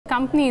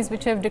companies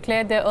which have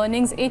declared their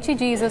earnings.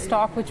 HEG is a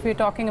stock which we're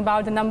talking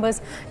about. The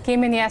numbers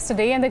came in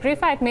yesterday, and the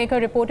graphite maker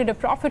reported a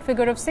profit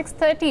figure of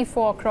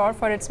 634 crore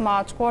for its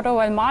March quarter,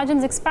 while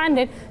margins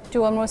expanded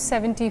to almost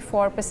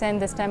 74%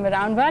 this time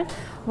around. Well,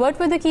 what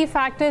were the key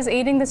factors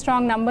aiding the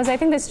strong numbers? I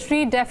think the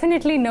street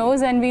definitely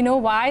knows, and we know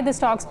why the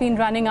stock's been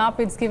running up.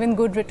 It's given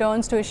good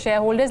returns to its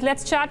shareholders.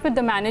 Let's chat with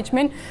the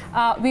management.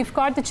 We've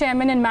got the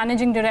chairman and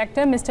managing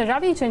director, Mr.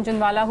 Ravi,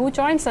 Jhunjhunwala, who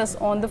joins us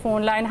on the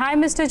phone line. Hi,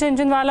 Mr.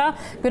 Jhunjhunwala.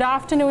 Good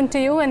afternoon to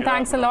you, and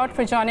thanks a lot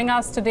for joining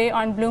us today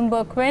on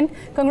Bloomberg Quint.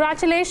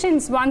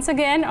 Congratulations once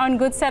again on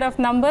good set of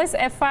numbers.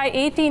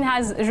 FY18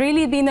 has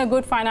really been a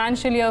good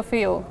financial year for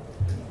you.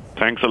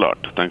 Thanks a lot.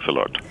 Thanks a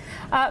lot.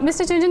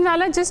 Mr.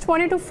 Jhunjhunwala, just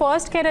wanted to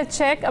first get a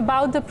check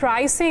about the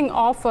pricing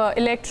of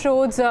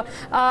electrodes.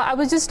 I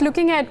was just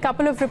looking at a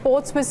couple of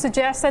reports which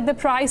suggest that the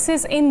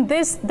prices in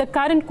the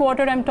current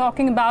quarter I'm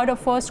talking about, a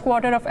first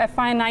quarter of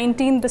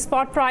FY19, the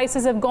spot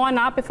prices have gone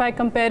up if I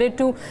compare it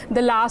to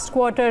the last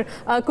quarter.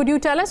 Could you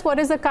tell us what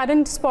is the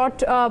current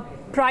spot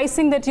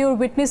pricing that you're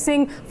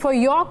witnessing for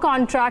your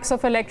contracts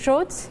of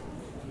electrodes?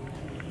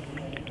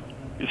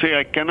 You see,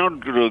 I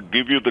cannot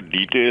give you the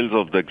details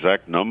of the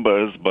exact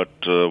numbers, but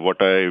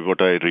what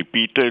I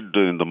repeated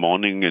in the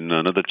morning in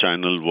another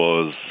channel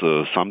was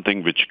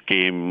something which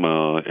came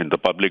in the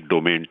public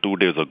domain 2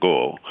 days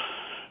ago.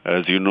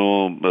 As you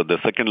know, the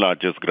second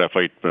largest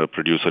graphite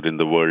producer in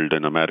the world,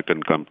 an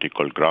American company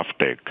called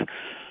Graftech,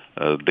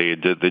 they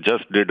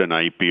just did an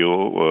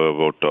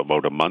IPO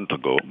about a month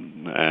ago,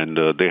 and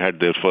they had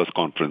their first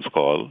conference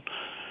call.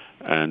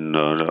 And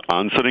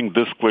answering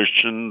this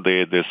question,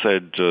 they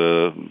said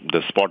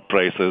the spot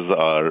prices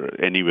are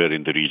anywhere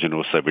in the region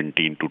of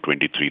 $17,000 to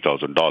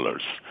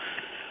 $23,000.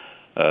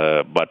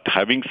 But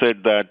having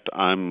said that,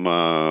 I'm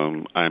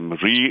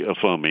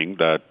reaffirming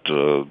that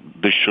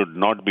this should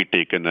not be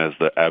taken as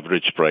the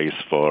average price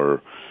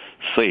for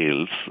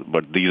sales,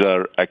 but these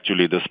are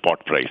actually the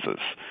spot prices.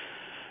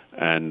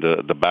 And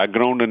the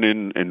background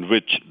in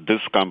which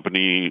this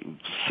company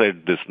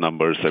said this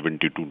number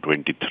 70 to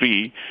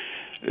 23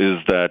 is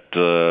that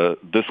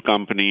this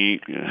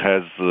company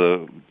has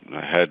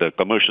had a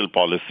commercial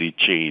policy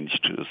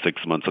changed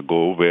 6 months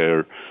ago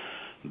where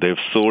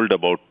they've sold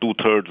about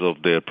 2/3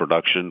 of their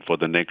production for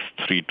the next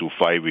 3 to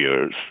 5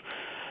 years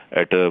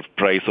at a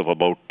price of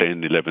about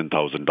 $10,000,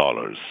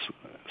 $11,000.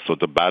 So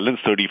the balance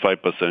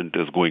 35%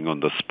 is going on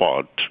the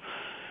spot.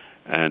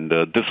 And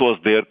this was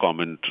their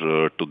comment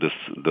to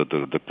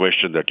the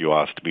question that you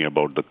asked me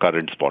about the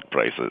current spot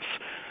prices.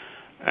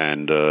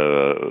 And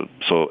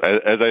so,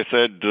 as I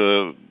said,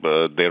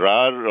 there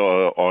are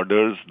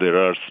orders, there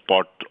are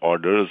spot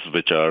orders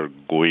which are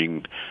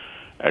going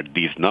at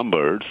these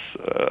numbers.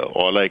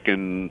 All I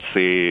can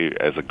say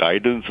as a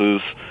guidance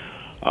is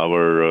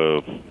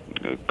our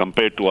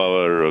compared to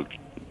our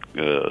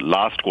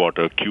last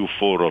quarter,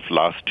 Q4 of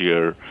last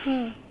year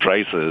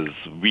prices,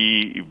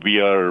 we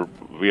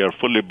are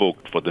fully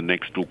booked for the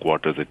next 2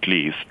 quarters at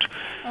least.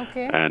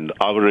 Okay. And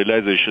our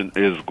realization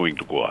is going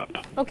to go up.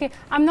 Okay.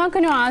 I'm not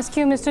going to ask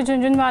you, Mr.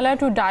 Jhunjhunwala,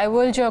 to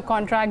divulge your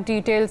contract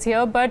details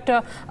here, but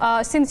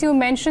since you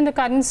mentioned the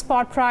current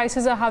spot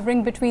prices are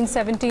hovering between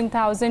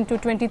 $17,000 to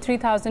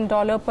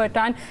 $23,000 per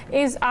ton,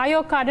 are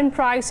your current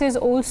prices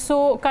also,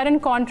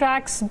 current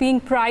contracts being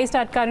priced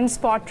at current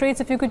spot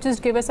rates? If you could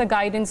just give us a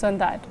guidance on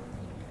that.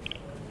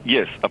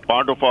 Yes, a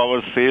part of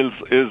our sales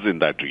is in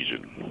that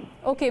region.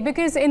 Okay,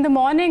 because in the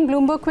morning,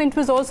 Bloomberg Quint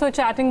was also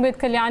chatting with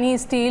Kalyani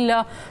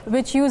Steel,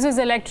 which uses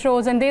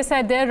electrodes, and they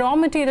said their raw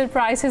material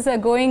prices are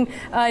going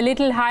a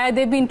little higher.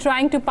 They've been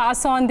trying to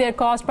pass on their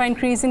cost by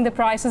increasing the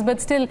prices,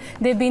 but still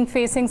they've been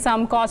facing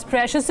some cost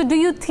pressure. So do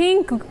you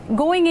think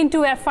going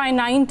into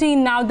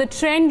FY19 now, the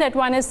trend that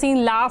one has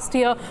seen last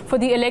year for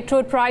the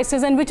electrode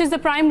prices, and which is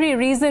the primary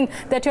reason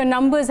that your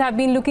numbers have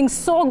been looking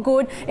so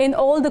good in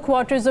all the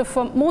quarters of,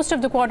 most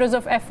of the quarters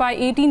of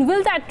FY18,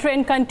 will that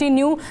trend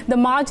continue? The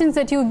margins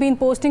that you've been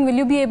posting, will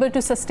you be able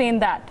to sustain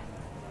that?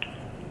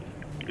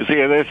 You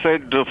see, as I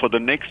said, for the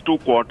next 2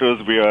 quarters,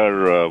 we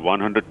are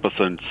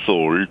 100%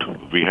 sold.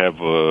 We have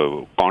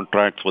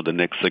contracts for the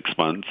next 6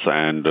 months,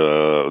 and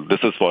this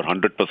is for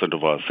 100%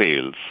 of our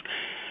sales.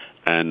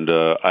 And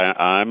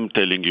I'm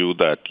telling you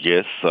that,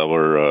 yes,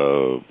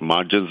 our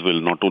margins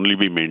will not only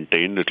be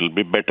maintained, it will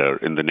be better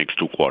in the next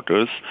 2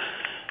 quarters.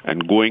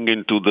 And going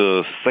into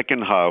the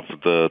second half,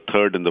 the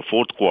third and the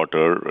fourth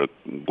quarter,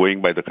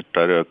 going by the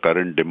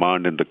current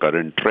demand and the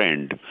current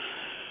trend,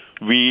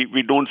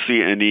 we don't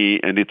see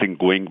anything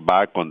going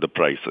back on the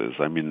prices.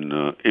 I mean,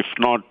 if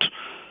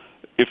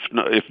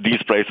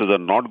these prices are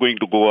not going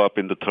to go up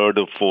in the third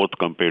or fourth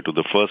compared to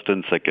the first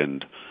and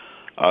second,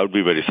 I would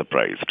be very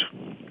surprised.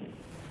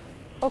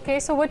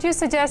 Okay, so what you're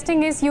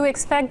suggesting is you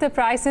expect the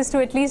prices to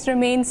at least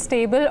remain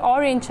stable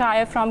or inch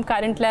higher from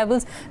current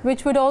levels,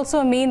 which would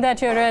also mean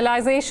that your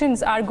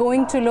realizations are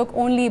going to look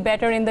only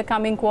better in the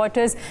coming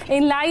quarters.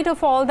 In light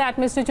of all that,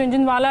 Mr.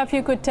 Jhunjhunwala, if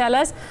you could tell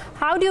us,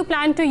 how do you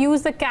plan to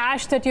use the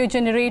cash that you're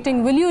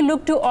generating? Will you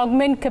look to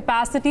augment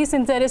capacity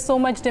since there is so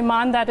much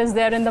demand that is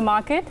there in the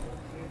market?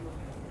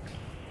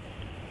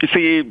 You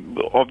see,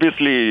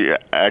 obviously,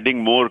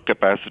 adding more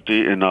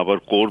capacity in our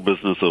core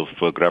business of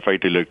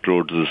graphite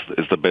electrodes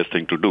is the best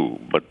thing to do.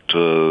 But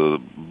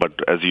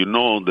as you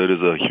know, there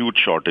is a huge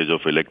shortage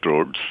of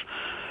electrodes.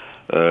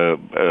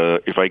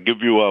 If I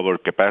give you our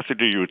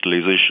capacity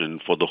utilization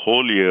for the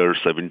whole year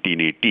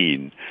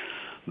 17-18,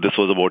 this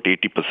was about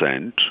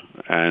 80%,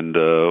 and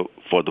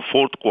for the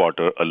fourth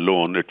quarter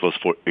alone, it was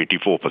for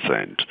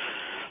 84%.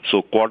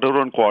 So quarter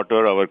on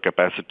quarter, our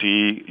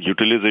capacity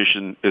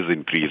utilization is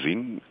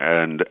increasing,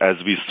 and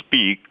as we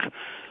speak,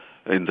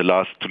 in the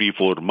last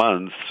 3-4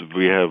 months,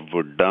 we have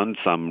done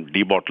some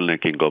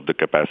debottlenecking of the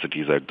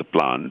capacities at the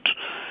plant.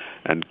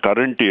 And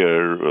current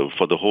year,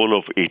 for the whole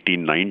of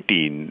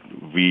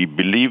 18-19, we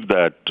believe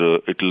that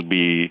it'll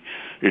be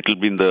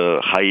in the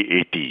high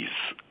 80s.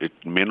 It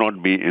may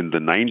not be in the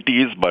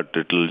 90s, but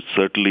it'll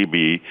certainly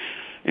be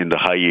in the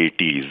high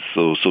 80s.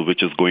 So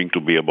which is going to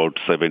be about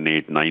 7,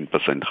 8,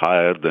 9%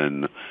 higher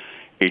than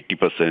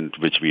 80%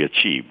 which we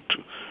achieved.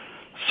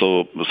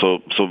 So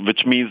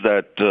which means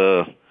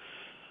that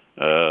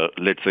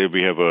let's say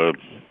we have a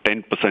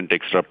 10%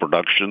 extra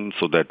production,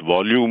 so that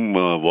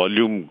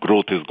volume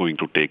growth is going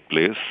to take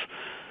place,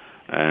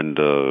 and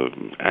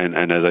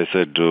as I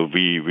said,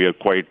 we are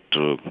quite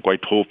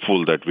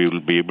hopeful that we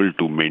will be able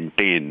to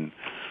maintain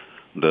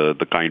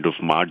the kind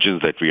of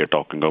margins that we are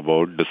talking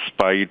about,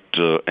 despite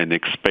an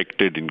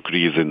expected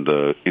increase in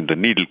the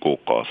needle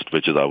coke cost,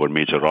 which is our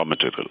major raw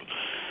material.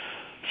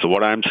 So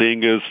what I'm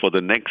saying is, for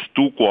the next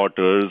 2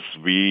 quarters,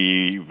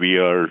 we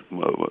are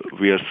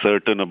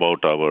certain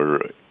about our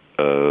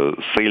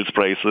sales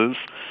prices,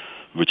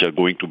 which are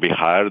going to be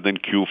higher than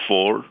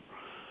Q4.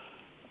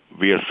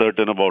 We are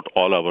certain about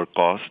all our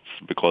costs,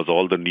 because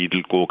all the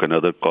needle coke and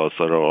other costs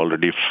are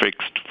already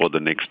fixed for the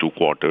next 2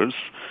 quarters.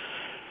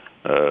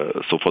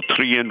 So for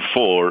 3 and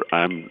 4,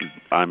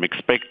 I'm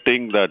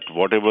expecting that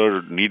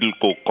whatever needle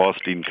coke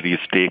cost increase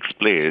takes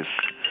place,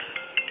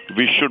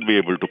 we should be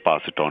able to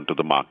pass it on to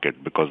the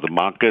market, because the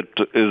market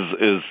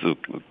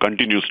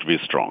continues to be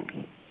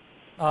strong.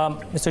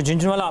 Mr.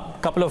 Jhunjhunwala,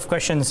 a couple of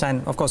questions,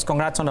 and of course,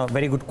 congrats on a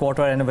very good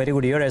quarter and a very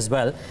good year as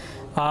well.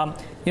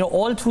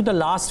 All through the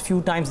last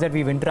few times that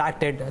we've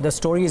interacted, the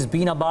story has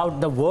been about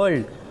the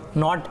world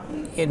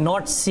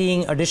not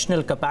seeing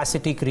additional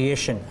capacity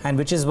creation, and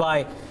which is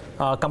why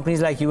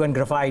companies like you and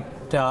Graphite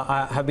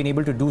have been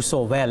able to do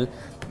so well.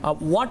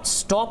 What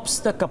stops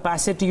the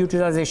capacity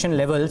utilization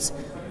levels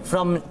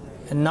from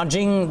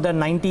nudging the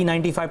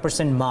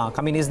 90-95% mark?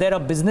 I mean, is there a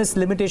business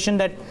limitation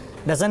that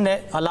doesn't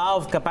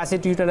allow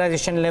capacity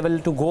utilization level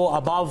to go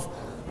above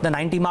the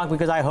 90 mark?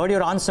 Because I heard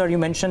your answer, you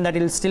mentioned that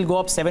it will still go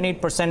up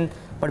 7-8%,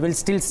 but will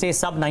still stay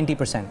sub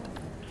 90%.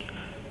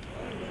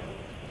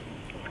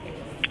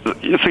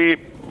 You see,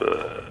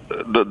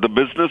 the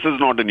business is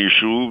not an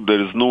issue.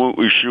 There is no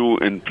issue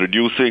in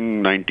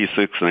producing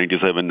 96,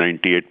 97,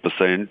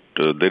 98%.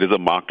 There is a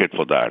market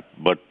for that.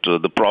 But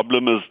the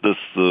problem is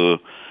this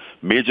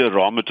major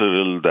raw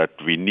material that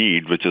we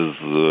need, which is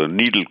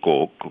needle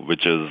coke,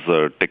 which is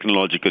a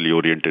technologically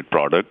oriented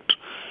product.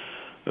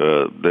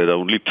 There are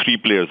only 3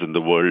 players in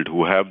the world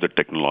who have the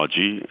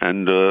technology,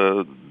 and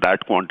that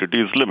quantity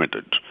is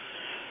limited.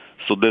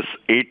 So this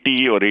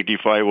 80 or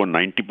 85 or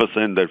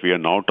 90% that we are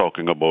now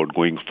talking about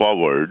going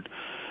forward,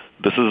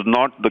 this is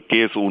not the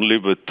case only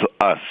with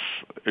us.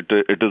 It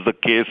is the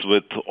case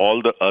with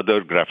all the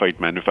other graphite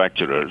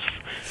manufacturers,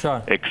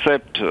 sure,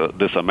 except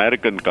this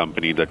American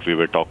company that we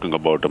were talking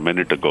about a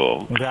minute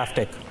ago,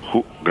 GrafTech.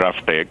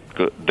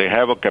 They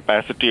have a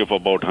capacity of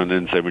about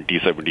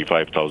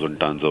 175,000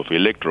 tons of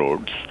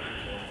electrodes,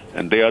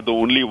 and they are the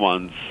only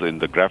ones in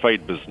the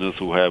graphite business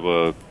who have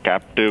a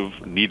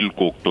captive needle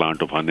coke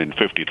plant of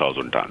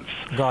 150,000 tons.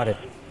 Got it.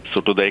 So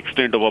to the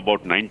extent of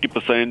about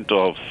 90%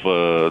 of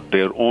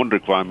their own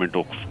requirement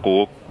of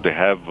coke, they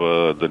have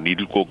the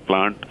needle coke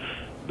plant.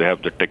 They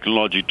have the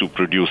technology to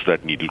produce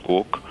that needle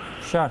coke.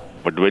 Sure.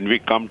 But when we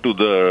come to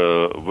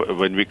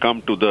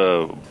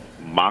the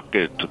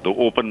market, the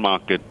open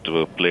market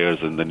players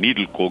in the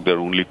needle coke, there are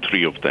only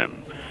 3 of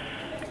them,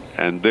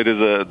 and there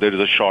is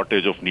a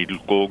shortage of needle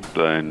coke,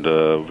 and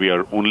we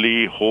are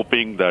only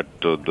hoping that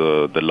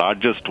the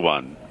largest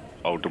one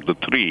out of the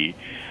 3,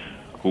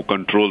 who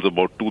controls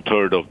about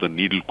 2/3 of the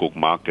needle coke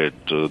market,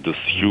 this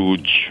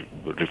huge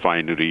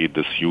refinery,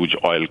 this huge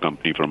oil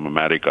company from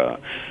America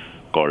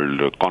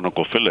called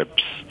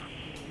ConocoPhillips,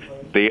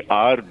 they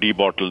are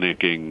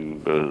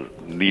debottlenecking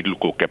needle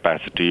coke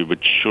capacity,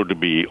 which should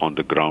be on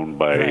the ground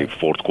by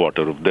fourth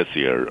quarter of this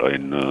year,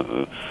 in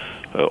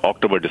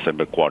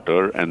October-December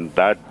quarter, and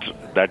that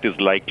is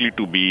likely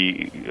to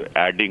be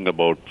adding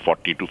about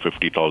 40 to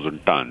 50,000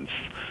 tons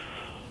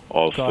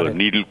of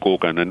needle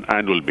coke on an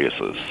annual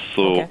basis.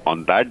 So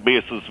on that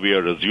basis, we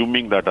are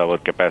assuming that our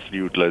capacity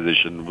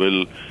utilization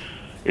will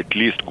at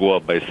least go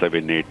up by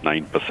 7, 8,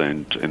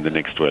 9% in the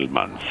next 12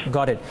 months.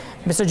 Got it.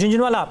 Mr.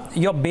 Jhunjhunwala,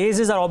 your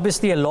bases are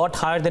obviously a lot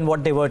higher than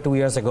what they were 2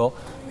 years ago.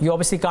 You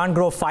obviously can't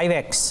grow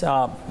 5x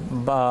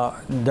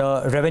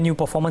the revenue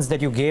performance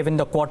that you gave in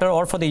the quarter,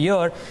 or for the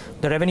year,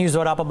 the revenues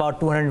were up about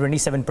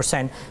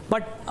 227%.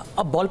 But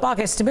a ballpark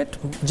estimate,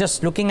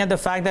 just looking at the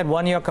fact that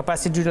 1 year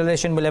capacity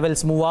utilization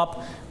levels move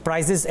up,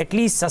 prices at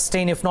least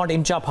sustain, if not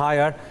inch up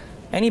higher.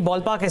 Any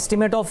ballpark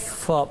estimate of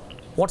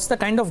what's the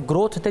kind of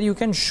growth that you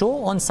can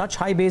show on such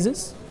high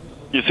bases?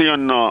 You see,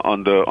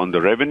 on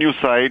the revenue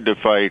side,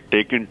 if I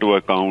take into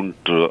account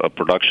a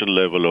production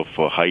level of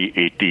high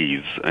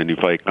 80s, and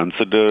if I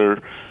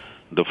consider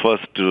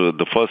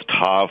the first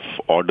half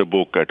order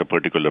book at a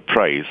particular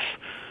price,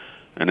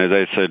 and as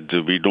I said,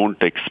 we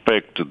don't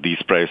expect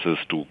these prices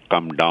to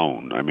come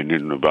down. I mean,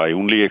 I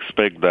only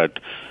expect that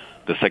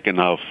the second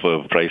half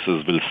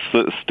prices will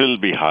still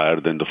be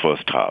higher than the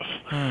first half.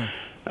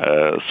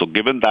 So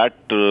given that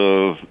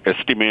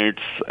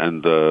estimates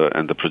and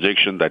the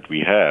projection that we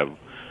have,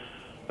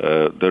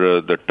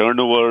 the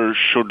turnover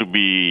should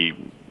be.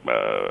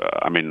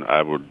 I mean,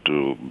 I would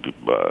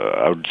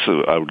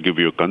give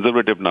you a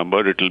conservative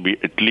number. It will be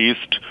at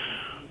least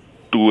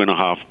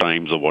 2.5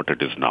 times of what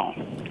it is now.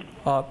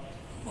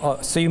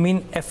 So you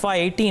mean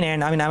FY18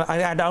 end? I mean,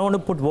 I don't want to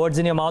put words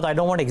in your mouth. I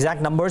don't want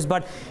exact numbers,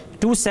 but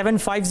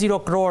 2750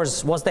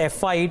 crores was the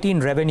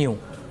FY18 revenue.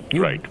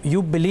 Right.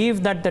 You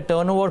believe that the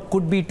turnover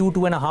could be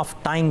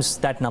 2.5 times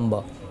that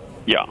number?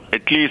 Yeah,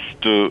 at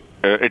least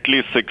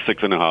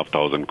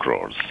 6,500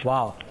 crores.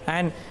 Wow.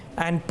 And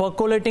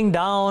percolating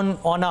down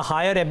on a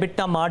higher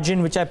EBITDA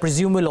margin, which I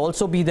presume will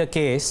also be the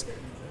case,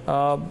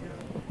 the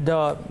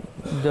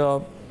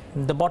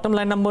bottom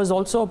line numbers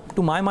also,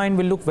 to my mind,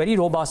 will look very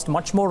robust,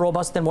 much more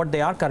robust than what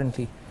they are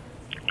currently.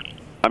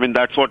 I mean,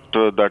 that's what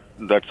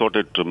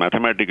it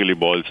mathematically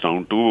boils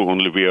down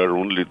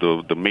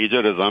to. The major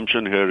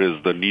assumption here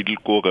is the needle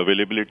coke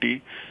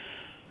availability,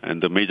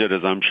 and the major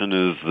assumption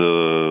is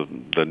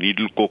the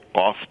needle coke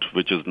cost,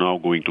 which is now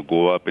going to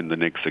go up in the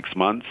next 6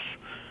 months.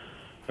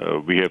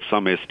 We have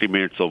some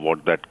estimates of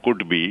what that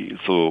could be.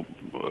 So,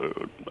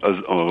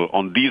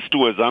 on these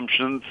two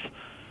assumptions,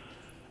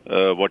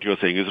 what you're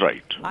saying is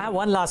right. I have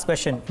one last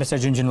question, Mr.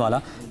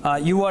 Jhunjhunwala.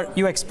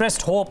 You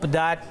expressed hope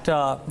that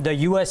the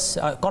US,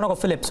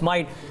 ConocoPhillips,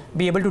 might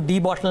be able to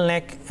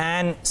debottleneck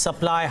and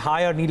supply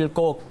higher needle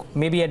coke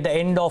maybe at the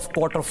end of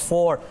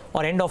Q4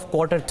 or end of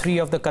Q3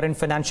 of the current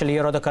financial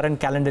year or the current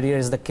calendar year,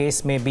 as the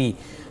case may be.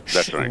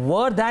 That's right.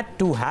 Were that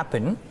to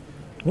happen,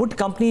 would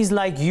companies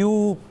like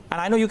you, and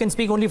I know you can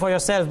speak only for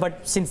yourself,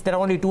 but since there are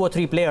only 2 or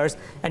 3 players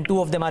and 2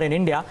 of them are in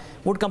India,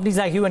 would companies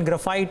like you and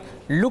Graphite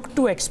look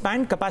to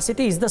expand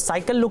capacity? Is the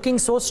cycle looking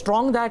so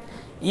strong that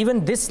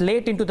even this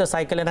late into the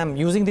cycle, and I'm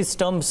using these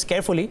terms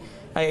carefully,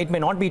 it may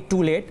not be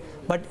too late,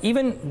 but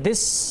even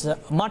this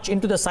much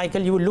into the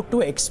cycle, you will look to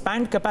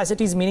expand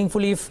capacities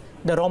meaningfully if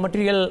the raw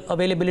material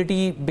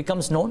availability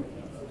becomes known?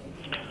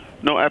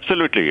 No,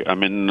 absolutely. I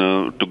mean,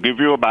 to give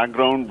you a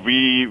background,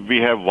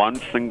 we have one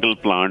single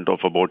plant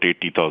of about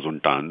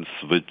 80,000 tons,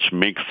 which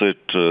makes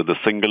it the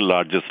single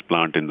largest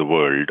plant in the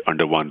world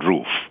under one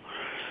roof.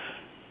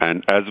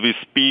 And as we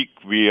speak,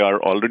 we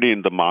are already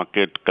in the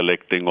market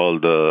collecting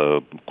all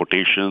the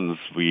quotations.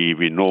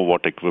 We know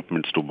what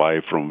equipments to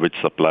buy from which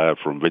supplier,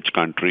 from which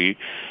country.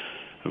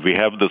 We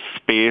have the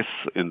space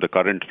in the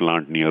current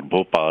plant near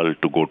Bhopal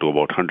to go to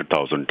about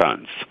 100,000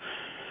 tons.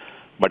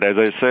 But as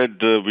I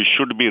said, we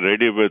should be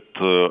ready with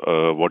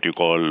what you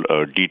call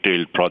a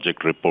detailed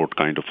project report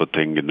kind of a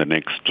thing in the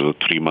next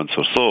 3 months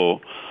or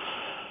so.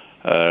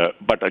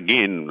 But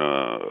again,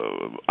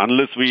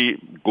 unless we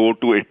go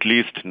to at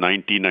least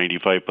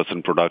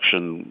 90-95%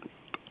 production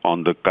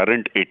on the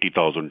current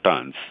 80,000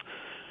 tons,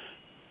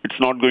 it's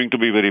not going to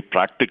be very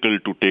practical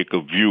to take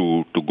a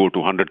view to go to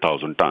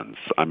 100,000 tons.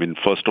 I mean,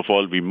 first of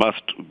all, we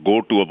must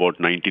go to about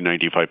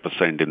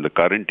 90-95% in the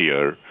current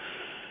year.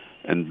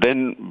 And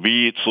then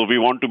we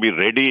want to be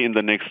ready in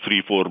the next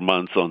 3-4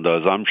 months on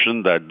the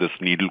assumption that this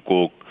needle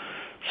coke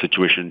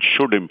situation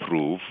should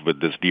improve with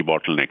this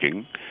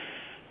debottlenecking.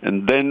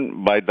 And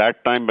then by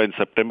that time, by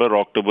September,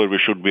 October, we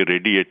should be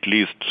ready at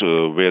least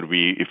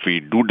if we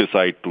do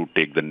decide to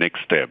take the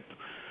next step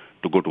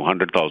to go to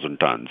 100,000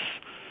 tons.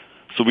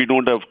 So we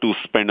don't have to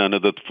spend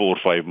another 4 or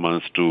 5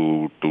 months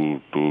to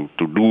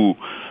do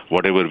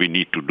whatever we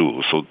need to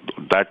do. So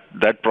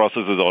that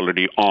process is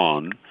already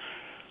on.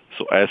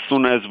 So as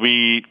soon as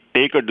we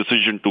take a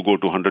decision to go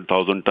to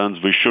 100,000 tons,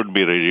 we should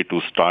be ready to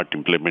start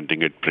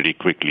implementing it pretty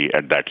quickly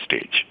at that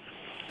stage.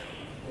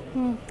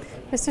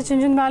 Mr.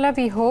 Jhunjhunwala,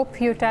 we hope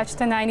you touch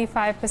the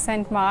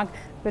 95% mark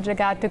with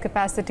regard to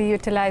capacity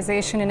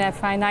utilization in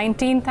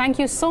FY19. Thank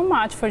you so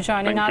much for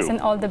joining us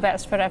and all the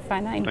best for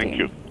FY19. Thank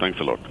you. Thanks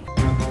a lot.